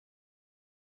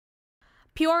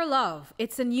Pure Love.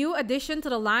 It's a new addition to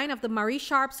the line of the Marie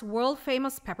Sharp's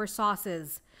world-famous pepper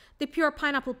sauces. The pure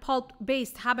pineapple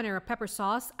pulp-based habanero pepper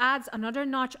sauce adds another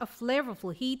notch of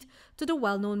flavorful heat to the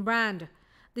well-known brand.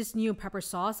 This new pepper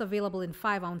sauce, available in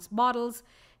 5-ounce bottles,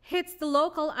 hits the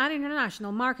local and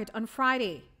international market on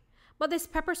Friday. But this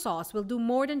pepper sauce will do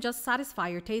more than just satisfy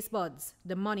your taste buds.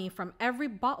 The money from every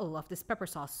bottle of this pepper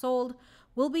sauce sold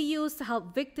will be used to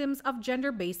help victims of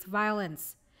gender-based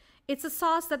violence. It's a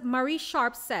sauce that Marie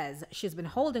Sharp says she's been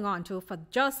holding on to for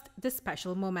just this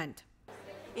special moment.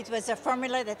 It was a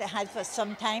formula that I had for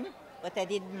some time, but I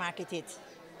didn't market it.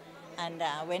 And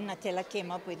when Nutella came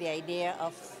up with the idea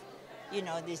of,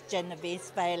 this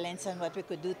gender-based violence and what we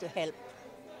could do to help,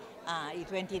 it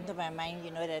went into my mind,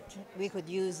 that we could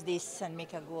use this and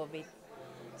make a go of it.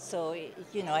 So,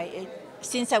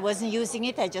 since I wasn't using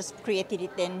it, I just created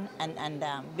it then and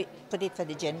put it for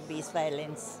the gender-based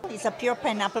violence. It's a pure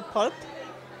pineapple pulp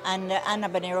and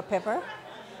habanero pepper.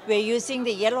 We're using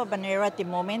the yellow habanero at the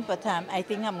moment, but I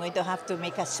think I'm going to have to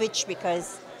make a switch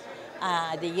because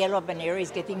the yellow habanero is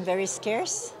getting very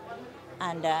scarce,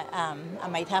 and I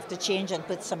might have to change and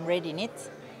put some red in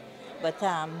it. But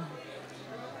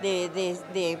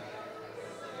the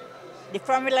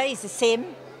formula is the same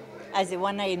as the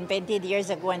one I invented years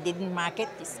ago and didn't market.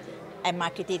 I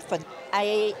marketed for.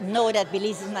 I know that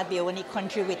Belize is not the only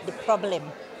country with the problem.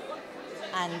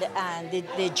 And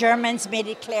the Germans made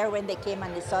it clear when they came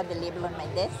and they saw the label on my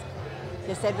desk.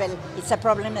 They said, well, it's a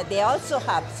problem that they also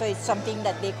have, so it's something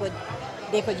that they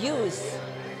could use,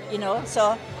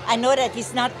 So I know that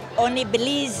it's not only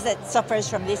Belize that suffers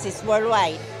from this, it's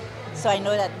worldwide. So I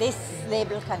know that this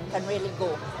label can really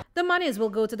go. The monies will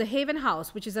go to the Haven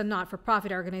House, which is a not-for-profit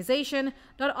organization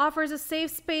that offers a safe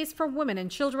space for women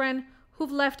and children who've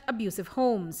left abusive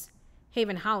homes.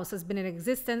 Haven House has been in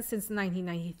existence since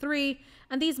 1993,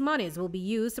 and these monies will be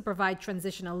used to provide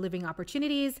transitional living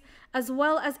opportunities, as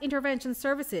well as intervention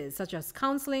services such as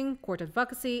counseling, court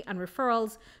advocacy, and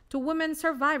referrals to women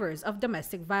survivors of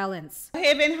domestic violence.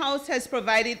 Haven House has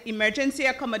provided emergency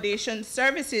accommodation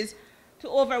services to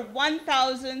over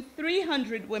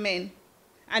 1,300 women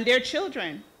and their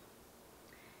children.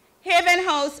 Haven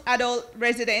House adult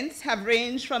residents have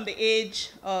ranged from the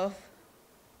age of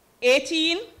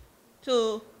 18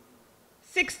 to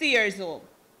 60 years old.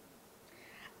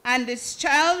 And these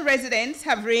child residents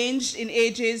have ranged in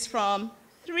ages from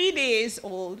 3 days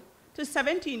old to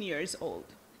 17 years old.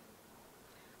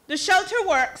 The shelter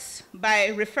works by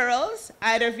referrals,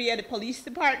 either via the police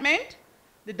department,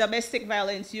 the domestic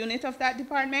violence unit of that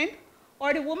department,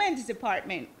 or the women's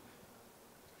department.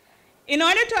 In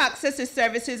order to access the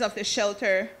services of the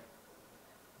shelter,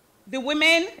 the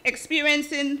women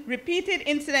experiencing repeated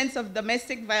incidents of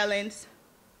domestic violence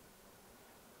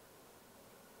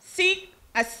seek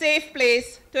a safe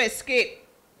place to escape,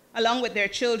 along with their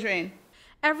children.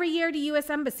 Every year, the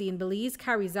U.S. Embassy in Belize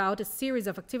carries out a series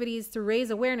of activities to raise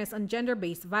awareness on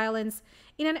gender-based violence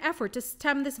in an effort to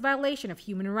stem this violation of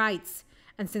human rights.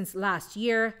 And since last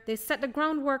year, they set the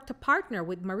groundwork to partner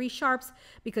with Marie Sharp's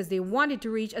because they wanted to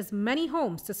reach as many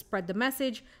homes to spread the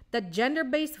message that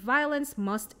gender-based violence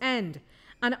must end.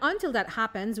 And until that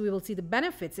happens, we will see the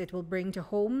benefits it will bring to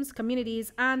homes,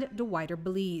 communities, and the wider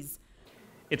Belize.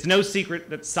 It's no secret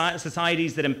that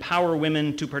societies that empower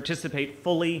women to participate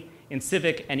fully in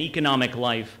civic and economic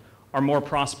life are more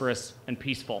prosperous and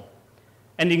peaceful.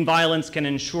 Ending violence can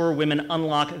ensure women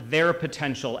unlock their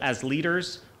potential as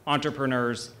leaders,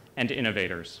 entrepreneurs, and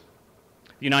innovators.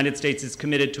 The United States is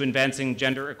committed to advancing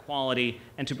gender equality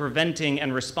and to preventing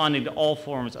and responding to all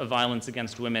forms of violence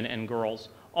against women and girls.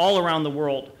 All around the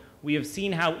world, we have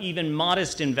seen how even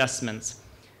modest investments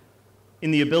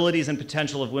in the abilities and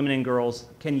potential of women and girls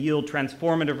can yield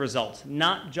transformative results,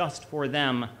 not just for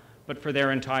them, but for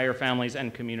their entire families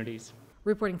and communities.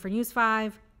 Reporting for News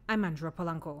 5, I'm Andrea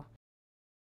Polanco.